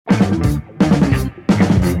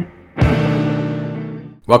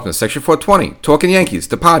Welcome to Section 420, Talking Yankees,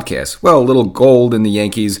 the podcast. Well, a little gold in the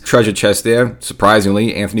Yankees treasure chest there.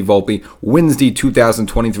 Surprisingly, Anthony Volpe wins the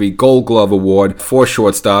 2023 Gold Glove Award for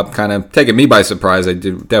shortstop. Kind of taking me by surprise. I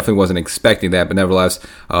definitely wasn't expecting that, but nevertheless,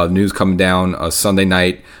 news coming down Sunday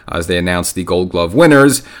night as they announced the Gold Glove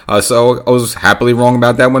winners. So I was happily wrong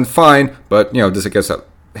about that one, fine. But, just I guess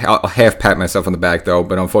I'll half pat myself on the back, though.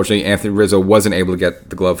 But unfortunately, Anthony Rizzo wasn't able to get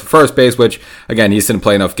the glove for first base, which, again, he just didn't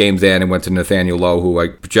play enough games there, and went to Nathaniel Lowe, who I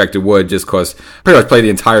projected would, just because pretty much played the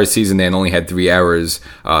entire season there and only had 3 errors.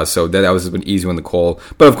 So that was an easy one to call.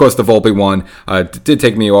 But, of course, the Volpe one did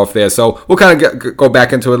take me off there. So we'll kind of go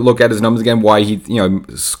back into it, look at his numbers again, why he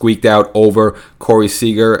squeaked out over Corey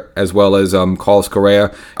Seager as well as Carlos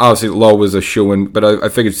Correa. Obviously, Lowe was a shoo-in, but I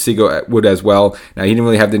figured Seager would as well. Now, he didn't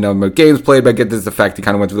really have the number of games played, but I get this the fact he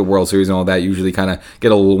kind of went through the World Series and all that. Usually kind of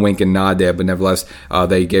get a little wink and nod there, but nevertheless,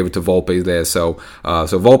 they gave it to Volpe there. So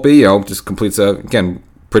Volpe, just completes again,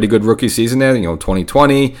 pretty good rookie season there.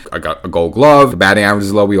 2020, I got a Gold Glove. The batting average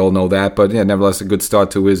is low, we all know that, but yeah, nevertheless, a good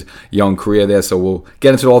start to his young career there. So we'll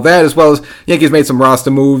get into all that, as well as Yankees made some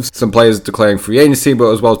roster moves, some players declaring free agency,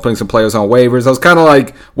 but as well as putting some players on waivers. I was kind of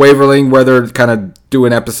like wavering whether kind of do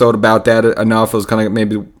an episode about that enough. I was kind of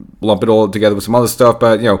maybe lump it all together with some other stuff,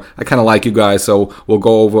 but I kind of like you guys, so we'll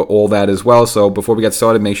go over all that as well. So before we get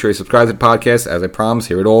started, make sure you subscribe to the podcast. As I promised,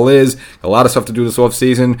 here it all is. A lot of stuff to do this off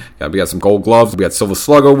season. We got some Gold Gloves, we got Silver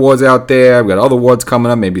Slugger awards out there, we got other awards coming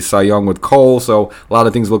up, maybe Cy Young with Cole. So a lot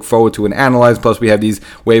of things to look forward to and analyze. Plus we have these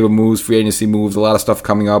waiver moves, free agency moves, a lot of stuff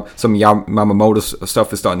coming up. Some Yamamoto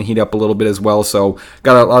stuff is starting to heat up a little bit as well. So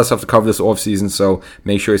got a lot of stuff to cover this off season. So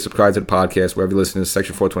make sure you subscribe to the podcast wherever you listen to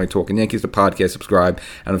Section 420 Talking Yankees, the podcast. Subscribe,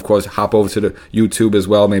 and of course hop over to the YouTube as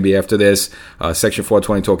well. Maybe after this, Section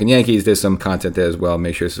 420 Talking Yankees, there's some content there as well.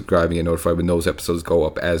 Make sure you subscribe and get notified when those episodes go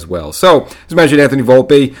up as well. So as mentioned, Anthony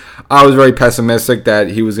Volpe, I was very pessimistic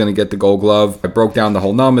that he was going to get the Gold Glove. I broke down the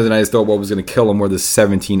whole numbers, and I just thought what was going to kill him were the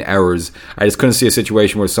 17 errors. I just couldn't see a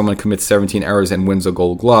situation where someone commits 17 errors and wins a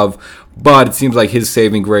Gold Glove. But it seems like his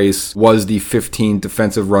saving grace was the 15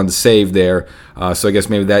 defensive runs saved there. So I guess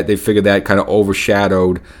maybe that they figured that kind of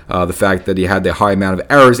overshadowed the fact that he had the high amount of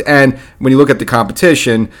errors. And when you look at the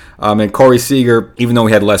competition, and Corey Seager, even though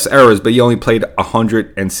he had less errors, but he only played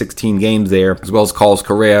 116 games there, as well as Carlos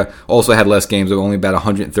Correa also had less games, only about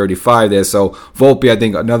 135 there. So Volpe, I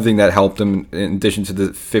think another thing that helped him, in addition to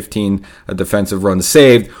the 15 defensive runs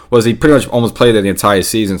saved, was he pretty much almost played the entire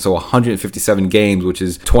season. So 157 games, which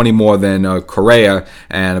is 20 more than Correa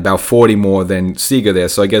and about 40 more than Seager there.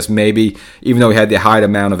 So I guess maybe, even though he had the high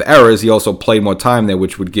amount of errors, he also played more time there,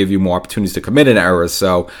 which would give you more opportunities to commit an error.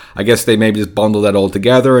 So I guess they maybe just bundled that all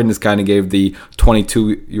together and just kind of gave the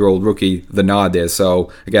 22-year-old rookie the nod there.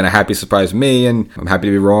 So again, a happy surprise for me, and I'm happy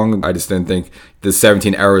to be wrong. I just didn't think the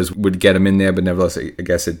 17 errors would get him in there, but nevertheless, I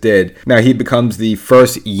guess it did. Now, he becomes the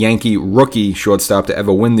first Yankee rookie shortstop to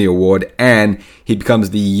ever win the award, and he becomes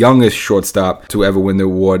the youngest shortstop to ever win the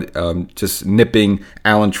award, just nipping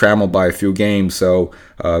Alan Trammell by a few games. So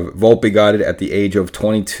Volpe got it at the age of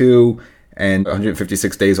 22 and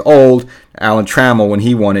 156 days old. Alan Trammell, when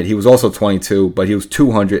he won it, he was also 22, but he was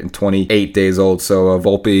 228 days old. So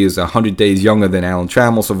Volpe is 100 days younger than Alan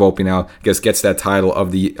Trammell. So Volpe now, I guess, gets that title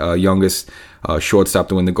of the youngest shortstop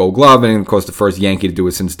to win the Gold Glove, and of course the first Yankee to do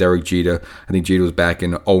it since Derek Jeter. I think Jeter was back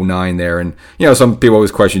in 2009 there, and some people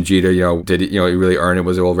always question Jeter, did he really earn it?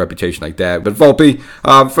 Was it all reputation like that? But Volpe,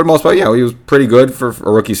 for the most part, he was pretty good for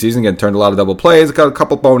a rookie season. Again, turned a lot of double plays, got a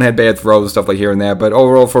couple bonehead bad throws and stuff like here and there, but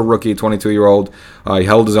overall for a rookie, 22-year-old, he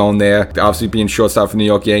held his own there. Obviously being shortstop for New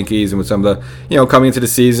York Yankees, and with some of the, coming into the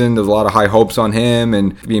season, there's a lot of high hopes on him,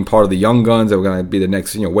 and being part of the young guns that were going to be the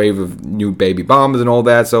next, wave of new baby bombers and all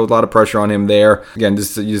that. So a lot of pressure on him there. Again, you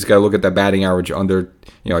just got to look at that batting average under,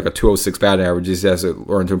 like a 206 batting average. He has to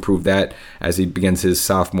learn to improve that as he begins his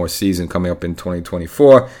sophomore season coming up in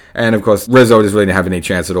 2024. And of course, Rizzo just really didn't have any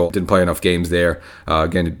chance at all. Didn't play enough games there.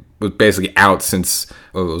 Again, was basically out since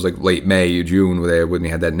it was like late May, June, when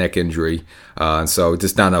he had that neck injury. And so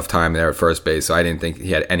just not enough time there at first base. So I didn't think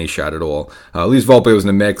he had any shot at all. At least Volpe was in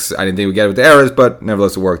the mix. I didn't think we'd get it with the errors, but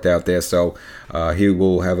nevertheless it worked out there. So he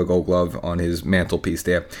will have a Gold Glove on his mantelpiece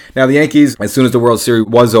there. Now the Yankees, as soon as the World Series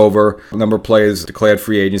was over, a number of players declared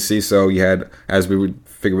free agency. So you had, as we would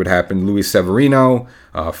figure would happen, Luis Severino,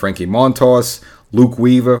 Frankie Montas, Luke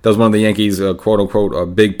Weaver, that was one of the Yankees,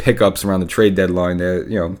 quote-unquote, big pickups around the trade deadline there.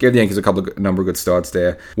 Gave the Yankees a number of good starts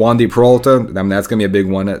there. Wandy Peralta, that's going to be a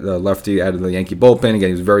big one at the lefty out of the Yankee bullpen. Again,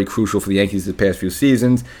 he was very crucial for the Yankees the past few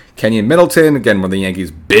seasons. Kenyon Middleton, again, one of the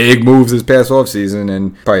Yankees' big moves this past offseason,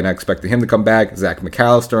 and probably not expecting him to come back. Zach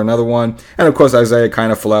McAllister, another one. And, of course, Isaiah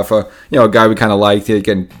Falefa, a guy we kind of liked.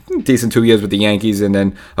 Again, decent 2 years with the Yankees, and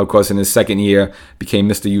then, of course, in his second year, became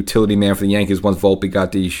Mr. Utility Man for the Yankees once Volpe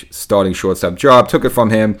got the starting shortstop job, took it from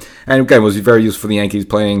him, and again, was very useful for the Yankees,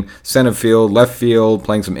 playing center field, left field,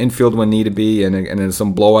 playing some infield when needed be, and in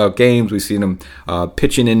some blowout games, we've seen him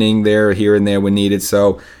pitch an inning there, here and there when needed,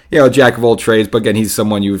 so, jack of all trades, but again, he's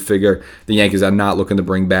someone you would figure the Yankees are not looking to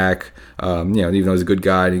bring back. Even though he's a good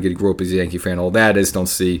guy and he grew up as a Yankee fan, all that, I just don't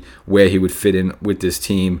see where he would fit in with this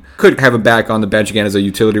team. Could have him back on the bench again as a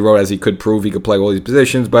utility role, as he could prove he could play all these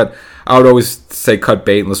positions, but I would always say cut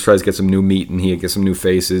bait and let's try to get some new meat in here, get some new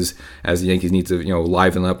faces, as the Yankees need to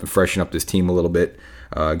liven up and freshen up this team a little bit.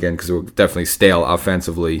 Again, because they were definitely stale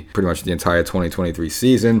offensively pretty much the entire 2023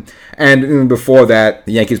 season. And even before that,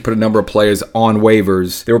 the Yankees put a number of players on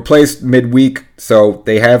waivers. They were placed midweek, so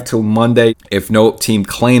they have till Monday. If no team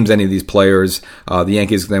claims any of these players, the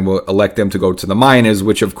Yankees then will elect them to go to the minors,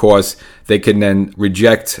 which, of course, they can then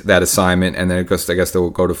reject that assignment, and then I guess they will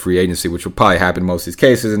go to free agency, which will probably happen in most of these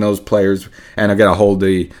cases. And those players, and again, I'll hold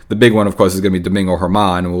the big one, of course, is going to be Domingo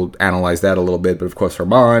Germán, and we'll analyze that a little bit. But, of course,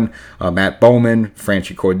 Germán, Matt Bowman,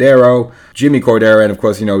 Franchi Cordero, Jimmy Cordero, and, of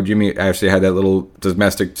course, Jimmy actually had that little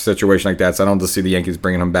domestic situation like that, so I don't just see the Yankees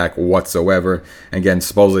bringing him back whatsoever. Again,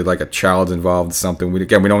 supposedly like a child's involved in something. We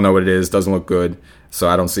don't know what it is. Doesn't look good. So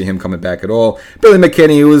I don't see him coming back at all. Billy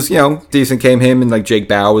McKinney, who was, decent, came him, and like Jake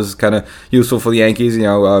Bauer was kind of useful for the Yankees.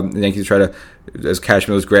 The Yankees try to, as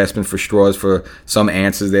Cashman was grasping for straws for some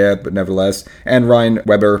answers there, but nevertheless. And Ryan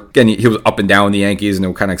Weber, again, he was up and down with the Yankees, and they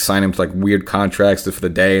would kind of sign him to like weird contracts for the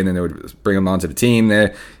day, and then they would bring him onto the team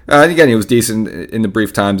there. Again, he was decent in the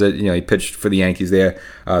brief times that he pitched for the Yankees there.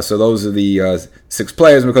 So those are the 6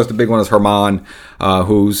 players, and of course the big one is Germán,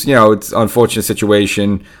 who's it's an unfortunate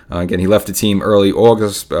situation. Again, he left the team early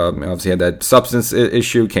August. Obviously had that substance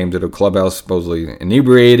issue, came to the clubhouse supposedly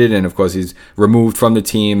inebriated, and of course he's removed from the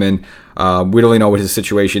team, and we don't really know what his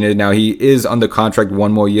situation is. Now, he is under contract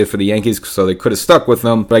 1 more year for the Yankees, so they could have stuck with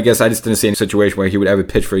him. But I guess I just didn't see any situation where he would ever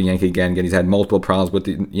pitch for a Yankee again. Again, he's had multiple problems with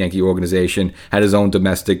the Yankee organization, had his own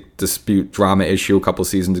domestic dispute drama issue a couple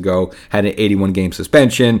seasons ago, had an 81-game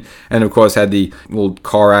suspension, and of course had the little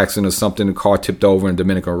car accident or something. The car tipped over in the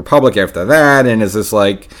Dominican Republic after that, and it's just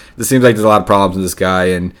like, it seems like there's a lot of problems with this guy,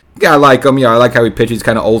 and yeah, I like him. I like how he pitches. He's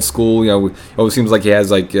kind of old school. It always seems like he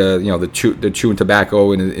has like the chewing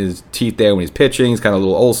tobacco in his teeth there when he's pitching. He's kind of a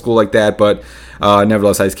little old school like that. But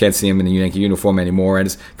nevertheless, I just can't see him in the Yankee uniform anymore, and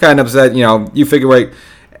it's kind of upset. You figure, right,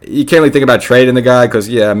 you can't really think about trading the guy because,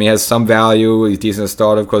 he has some value. He's decent to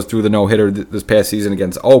start, of course, through the no-hitter this past season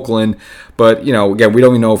against Oakland. But, again, we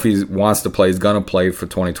don't even know if he wants to play. He's going to play for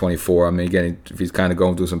 2024. Again, if he's kind of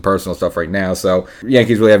going through some personal stuff right now. So,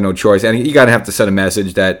 Yankees really have no choice. And you got to have to send a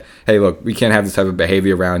message that, hey, look, we can't have this type of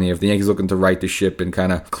behavior around here. If the Yankees looking to right the ship and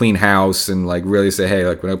kind of clean house and, like, really say, hey,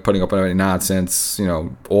 like, we're not putting up any nonsense,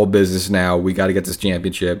 all business now. We got to get this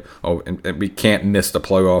championship. And we can't miss the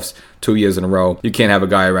playoffs 2 years in a row. You can't have a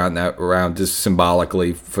guy around just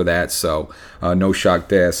symbolically for that. So, no shock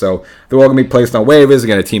there. So, they're all going to be placed on waivers.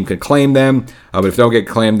 Again, a team can claim them. But if they don't get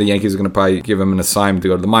claimed, the Yankees are going to probably give them an assignment to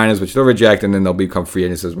go to the minors, which they'll reject, and then they'll become free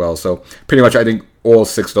agents as well. So pretty much I think all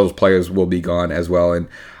 6 of those players will be gone as well, and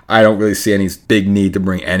I don't really see any big need to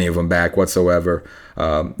bring any of them back whatsoever.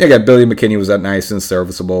 Again, Billy McKinney was that nice and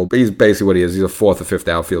serviceable, but he's basically what he is. He's a 4th or 5th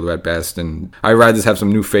outfielder at best, and I'd rather just have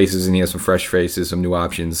some new faces and he has some fresh faces, some new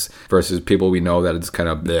options, versus people we know that it's kind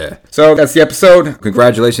of bleh. So that's the episode.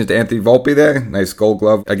 Congratulations to Anthony Volpe there. Nice Gold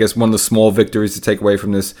Glove. I guess one of the small victories to take away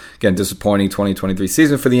from this, again, disappointing 2023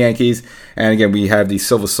 season for the Yankees. And again, we have the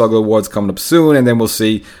Silver Slugger Awards coming up soon, and then we'll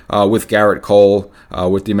see with Garrett Cole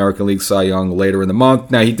with the American League Cy Young later in the month.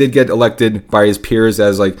 Now, he did get elected by his peers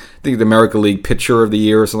as, like, I think the American League Pitcher of the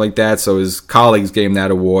Year or something like that, so his colleagues gave him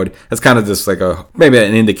that award. That's kind of just like maybe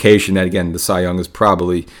an indication that, again, the Cy Young is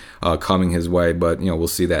probably coming his way, but we'll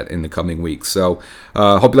see that in the coming weeks. So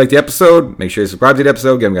hope you liked the episode. Make sure you subscribe to the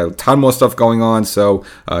episode. Again, we got a ton more stuff going on, so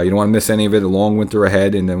you don't want to miss any of it. A long winter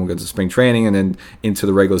ahead, and then we'll get to spring training and then into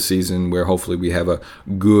the regular season, where hopefully we have a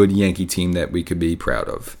good Yankee team that we could be proud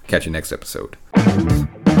of. Catch you next episode.